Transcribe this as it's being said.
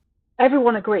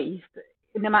everyone agrees that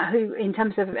no matter who, in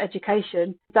terms of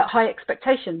education, that high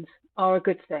expectations are a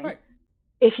good thing. Right.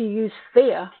 If you use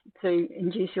fear to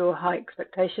induce your high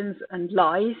expectations and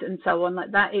lies and so on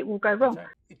like that, it will go wrong.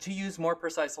 Right. To use more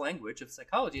precise language of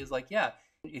psychology is like, yeah,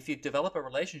 if you develop a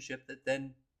relationship that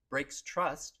then breaks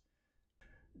trust,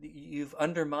 you've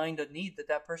undermined a need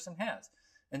that person has.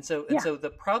 And so the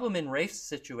problem in Rafe's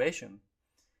situation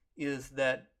is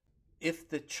that if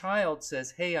the child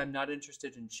says, hey, I'm not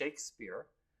interested in Shakespeare,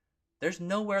 there's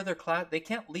nowhere they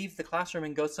can't leave the classroom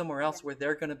and go somewhere else where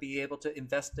they're going to be able to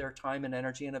invest their time and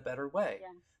energy in a better way.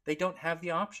 Yeah. They don't have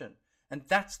the option. And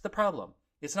that's the problem.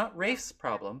 It's not Rafe's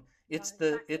problem. It's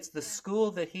the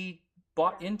school that he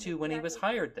bought into when he was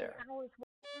hired there.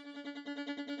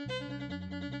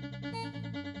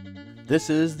 This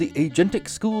is the Agentic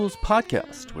Schools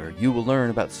podcast, where you will learn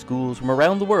about schools from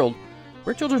around the world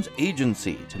where children's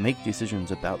agency to make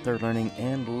decisions about their learning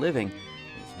and living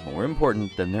is more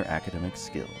important than their academic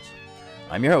skills.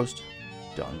 I'm your host,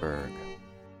 Don Berg.